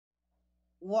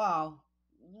Wow.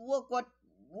 Look what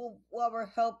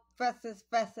help Festus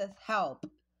help.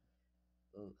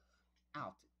 Ooh,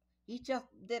 out. He just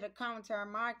did a commentary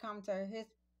on my commentary. His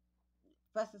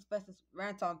Festus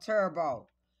rant on Turbo.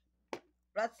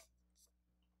 Let's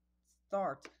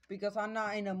start because I'm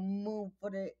not in a mood for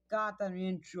the goddamn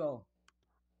intro.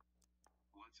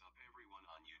 What's up, everyone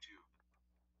on YouTube?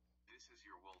 This is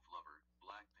your wolf lover,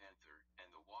 Black Panther, and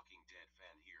the Walking Dead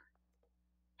fan here.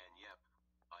 And yep,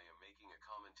 I am making a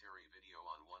commentary video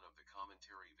on one of the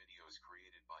commentary videos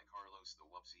created by Carlos the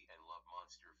Whoopsie and Love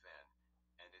Monster fan,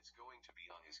 and it's going to be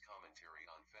on his commentary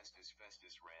on Festus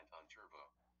rant on Turbo.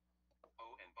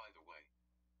 Oh, and by the way,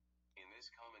 in this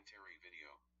commentary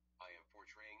video, I am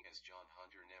portraying as John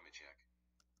Hunter Nemechek.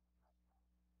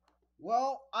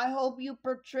 Well, I hope you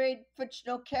portrayed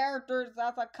fictional characters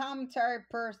as a commentary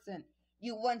person,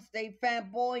 you Wednesday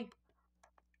fanboy.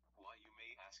 Why, you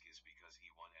may ask, is because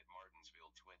he won at Martinsville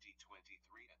 2023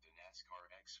 at the NASCAR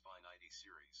Xfinity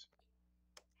Series.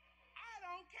 I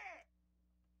don't care!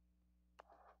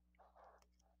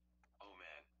 Oh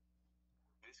man.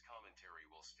 This commentary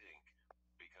will stink,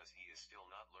 because he is still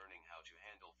not learning how to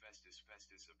handle Festus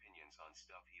opinions on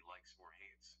stuff he likes or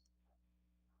hates.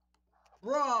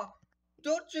 Bruh,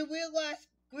 don't you realize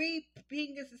Green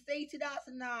Pingus Estate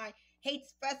 2009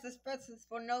 hates Festus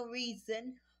for no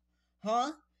reason?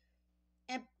 Huh?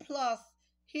 And plus,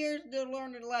 here's the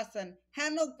learning lesson.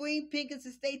 Handle Green Pingus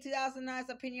Estate 2009's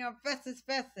opinion on Festus.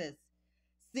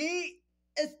 See?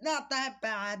 It's not that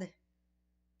bad.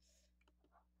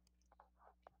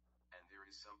 And there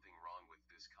is something wrong with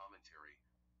this commentary,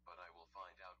 but I will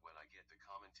find out when I get the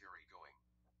commentary going.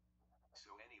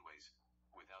 So anyways,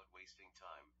 without wasting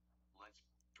time, let's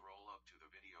roll up to the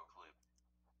video clip.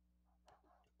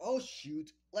 Oh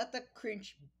shoot, let the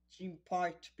cringe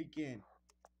part begin.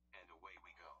 And away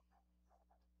we go.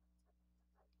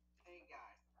 Hey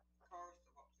guys, Carlos the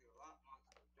Whoopsie, a lot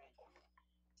monster adventure.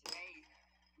 Today,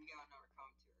 we got another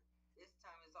commentary. This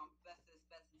time it's on Festus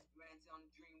rants on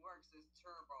DreamWorks'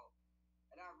 Turbo.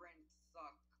 And that rant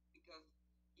sucked because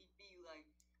he'd be like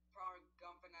Power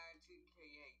Gun Fanatic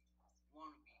 2K8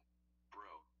 wannabe.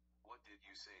 Bro, what did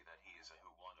you say that he is a who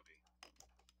wannabe?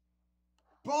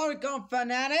 Power Gun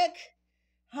Fanatic?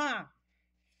 Huh.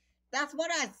 That's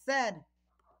what I said.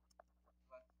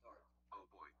 Let's start. Oh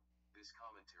boy, this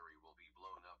commentary will be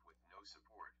blown up with no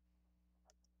support.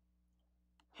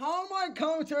 How my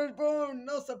commentary blown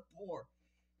no support?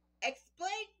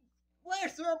 Explain.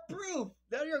 Where's your proof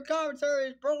that your commentary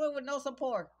is blown with no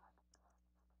support?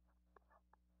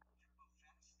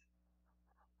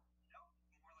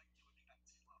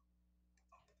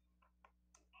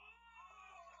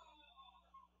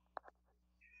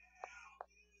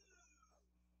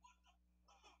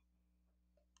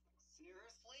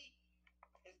 Seriously?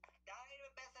 Is that even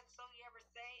the best episode you ever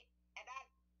say? And that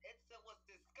episode was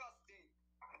disgusting.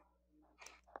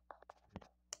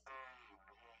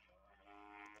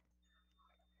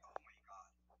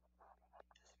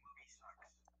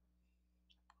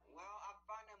 Well, I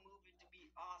find that movie to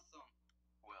be awesome.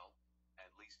 Well,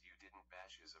 at least you didn't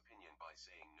bash his opinion by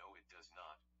saying no, it does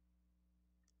not.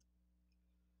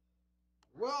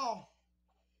 Well,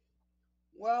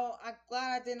 I'm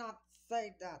glad I did not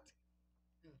say that.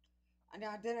 And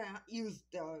I didn't use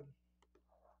the. Okay,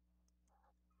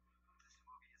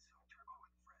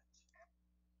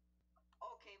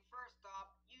 first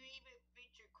off, you even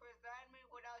feature Chris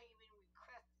Animate without even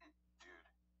requesting. Dude,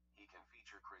 he can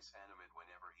feature Chris Animate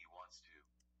whenever he wants to.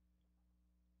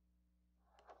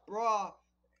 Bruh,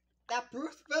 that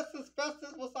Bruce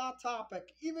Festus was on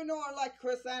topic, even though I like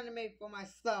Chris Animate for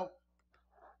myself.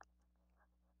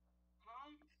 Huh?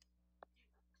 You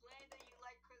claim that you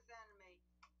like Chris Animate.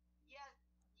 Yes,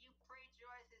 you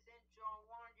plagiarized his intro on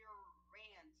one of your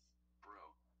rants.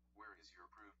 Bro, where is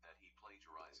your proof that he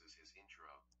plagiarizes his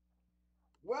intro?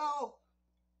 Well,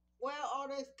 on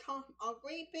this on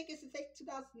Green Pickens and Take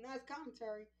 2009's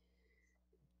commentary,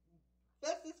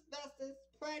 Festus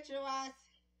plagiarized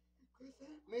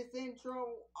Miss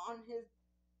intro on his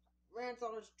rants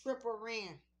on his triple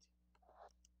rant.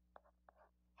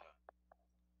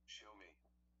 Show me.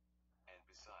 And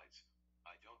besides,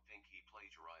 I don't think he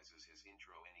plagiarizes his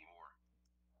intro anymore.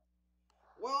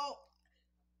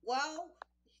 Well,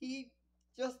 he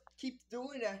just keeps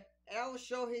doing that, and I will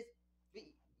show his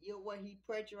video when he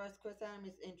plagiarized Chris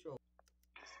Anime's intro.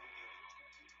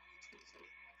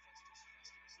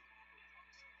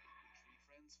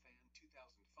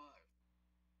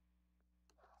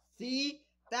 See,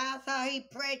 that's how he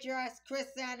plagiarized Chris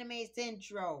Anime's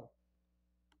intro.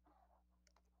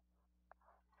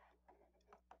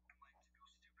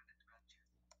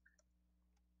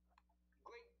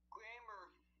 Great grammar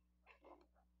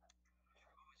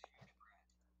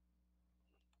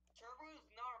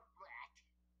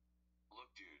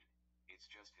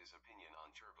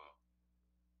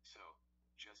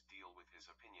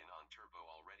opinion on Turbo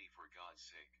already, for God's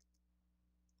sake.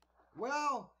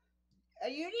 Well,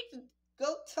 you need to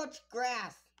go touch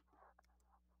grass.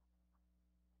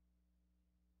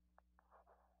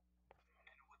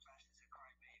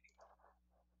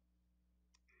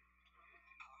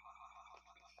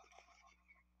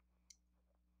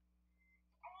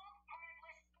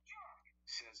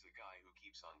 Says the guy who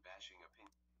keeps on bashing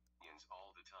opinions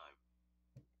all the time.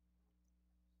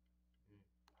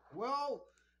 Well,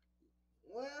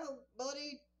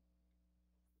 buddy,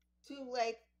 too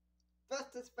late.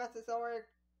 Festus already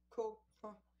cool.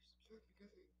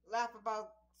 Laugh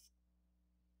about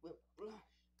with blush.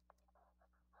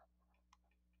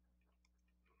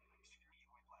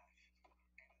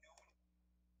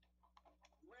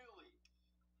 Really?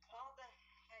 How the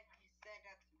heck you say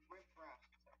that's riffraff?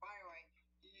 By the way,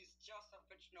 he's just a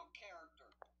fictional character.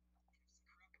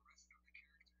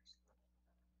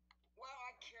 Well,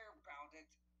 I care about it,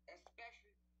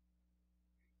 especially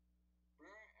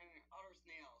Burr and other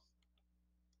snails.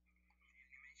 The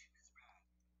animation is bad.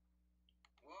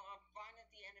 Well, I'm fine at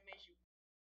the animation.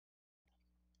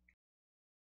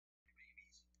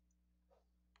 Babies.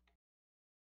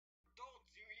 Adults,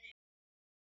 you idiot.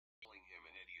 Calling him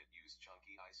an idiot, use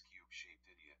chunky ice cube shaped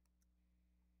idiot.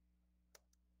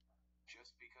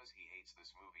 Just because he hates this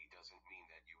movie doesn't mean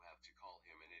that you have to call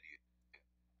him an idiot.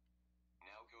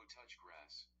 Now go touch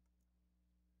grass.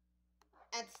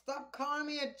 And stop calling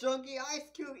me a junkie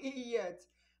ice cube idiot.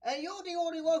 And you're the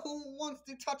only one who wants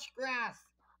to touch grass.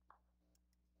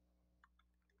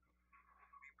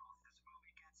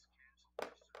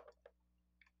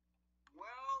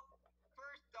 Well,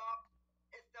 first off,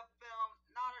 it's the film,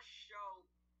 not a show.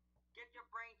 Get your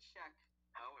brain checked.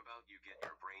 How about you get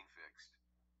your brain fixed?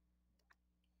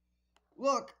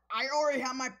 Look, I already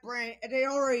have my brain, and they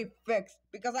already fixed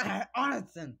because I had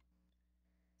Onison.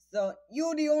 So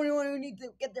you're the only one who needs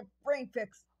to get their brain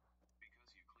fixed.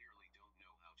 Because you clearly don't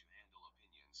know how to handle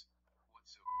opinions.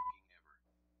 Whatsoever.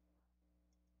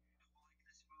 Like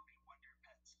this movie, Wonder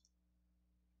Pets.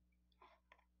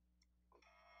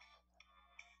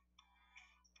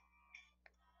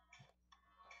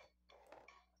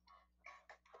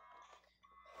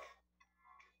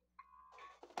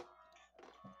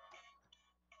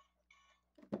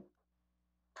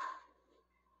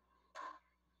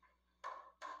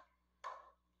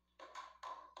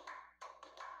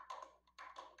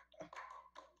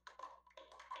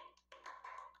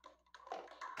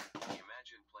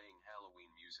 Imagine playing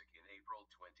Halloween music in April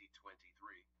 2023.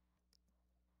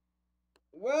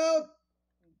 Well,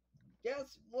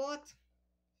 guess what?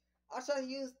 I shall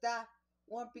use that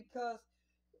one because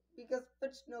I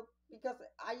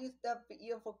used that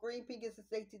video for Green Pinky since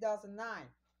 2009.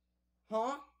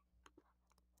 Huh?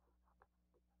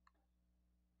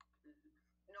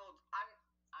 No, I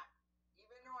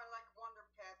even though I like Wonder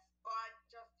Pets, but I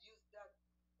just used this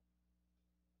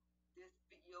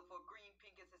video for Green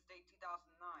Pinky since 2009.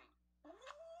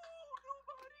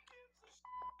 Nobody gives a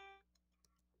shit.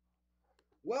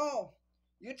 Well,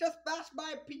 you just bashed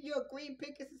my video Green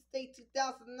Pinky since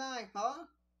 2009, huh?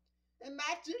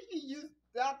 Imagine you used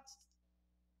that.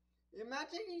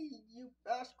 Imagine you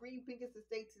bashed Green Pinky since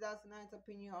 2009's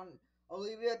opinion on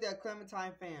Olivia the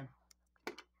Clementine fan.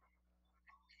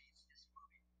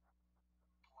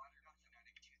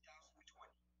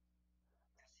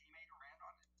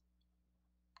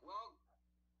 Well,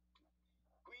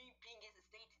 Green Pinky since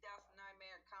 2009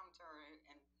 made a commentary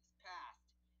and it's passed.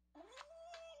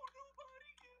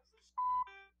 Nobody gives a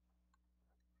shit.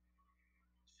 So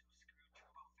screw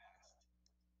Turbo fast.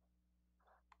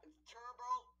 It's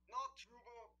Turbo, not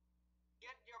Turbo.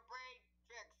 Get your brain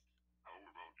fixed. How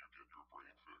about you get your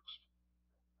brain fixed?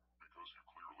 Because you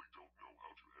clearly don't know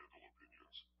how to handle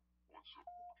opinions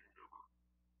whatsoever.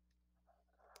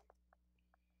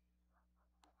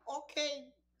 Okay,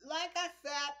 like I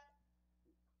said,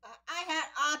 I had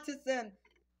autism.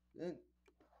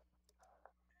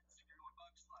 Screw a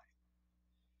Bug's Life.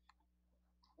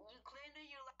 You clearly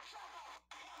you like.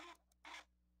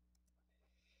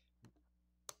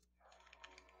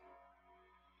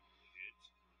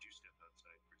 Would you step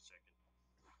outside for a second?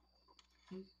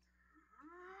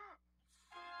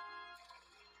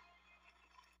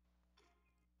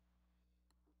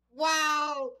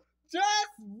 Wow!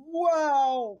 Just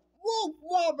wow! Wolf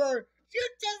Robert, you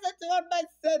just interrupted my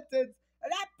sentence,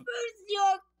 and that proves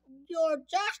you're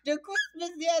Josh the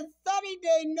Christmas yet sunny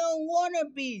day no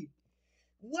wannabe.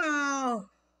 Wow!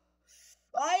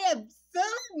 I am so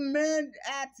mad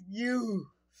at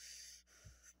you.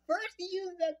 First you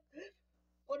used that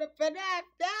for the FNAF,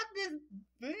 now this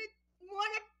big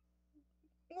what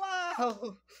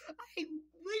Wow! I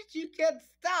wish you could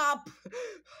stop!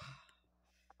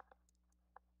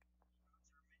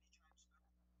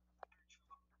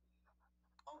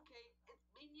 Okay, it's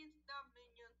minions, not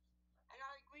minions. And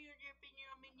I agree with your opinion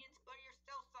on minions, but you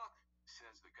still suck.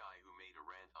 Says the guy who made a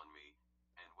rant on me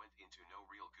and went into no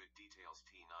real good details.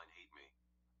 T9 hate me.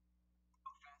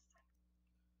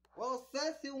 Well,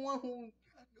 says the one who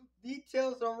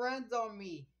details the rant on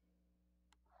me.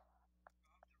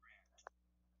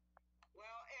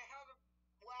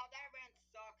 Well, that rant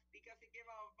sucks because it gave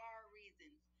out our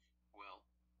reasons. Well,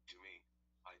 to me,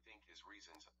 I think his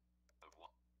reasons of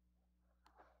what.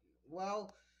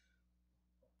 Well,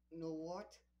 you know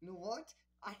what? You know what?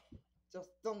 I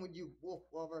just done with you, wolf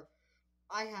lover.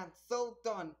 I am so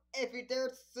done. If you dare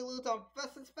to salute on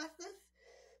Festus,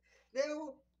 they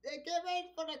get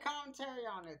ready for the commentary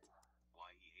on it.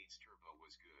 Why he hates Turbo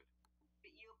was good.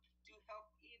 But you to help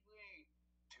Evelyn.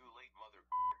 Too late, mother.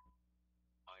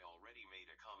 I already made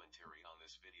a commentary on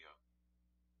this video.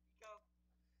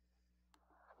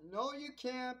 No, you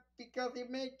can't because you're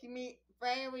making me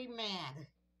very mad.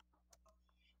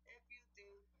 If you do,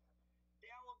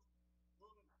 then I will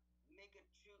make a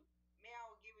true. May I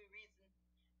will give you a reason.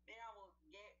 May I will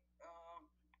get.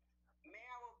 May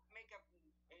I will make a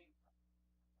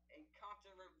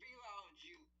content review on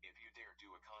you. If you dare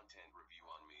do a content review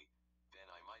on me, then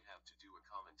I might have to do a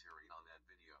commentary on that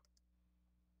video.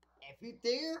 If you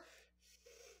dare,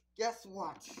 guess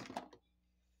what?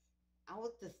 I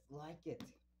will dislike it.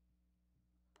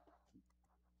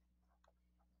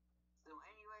 So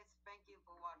anyways, thank you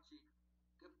for watching.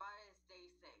 Goodbye and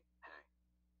stay safe. Hey,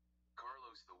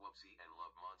 Carlos the Whoopsie and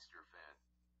Love Monster fan.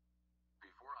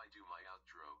 Before I do my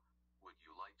outro, would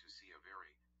you like to see a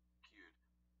very cute,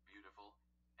 beautiful,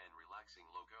 and relaxing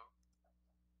logo?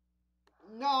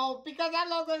 No, because that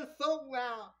logo is so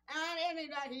loud. And I'm ending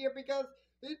that here because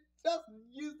it just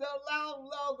used the loud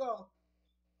logo.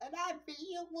 And I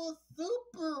feel it was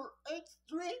super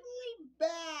extremely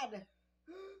bad.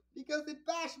 Because it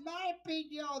bashed my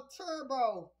opinion on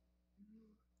Turbo.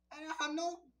 And I have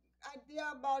no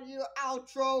idea about your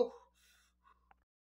outro.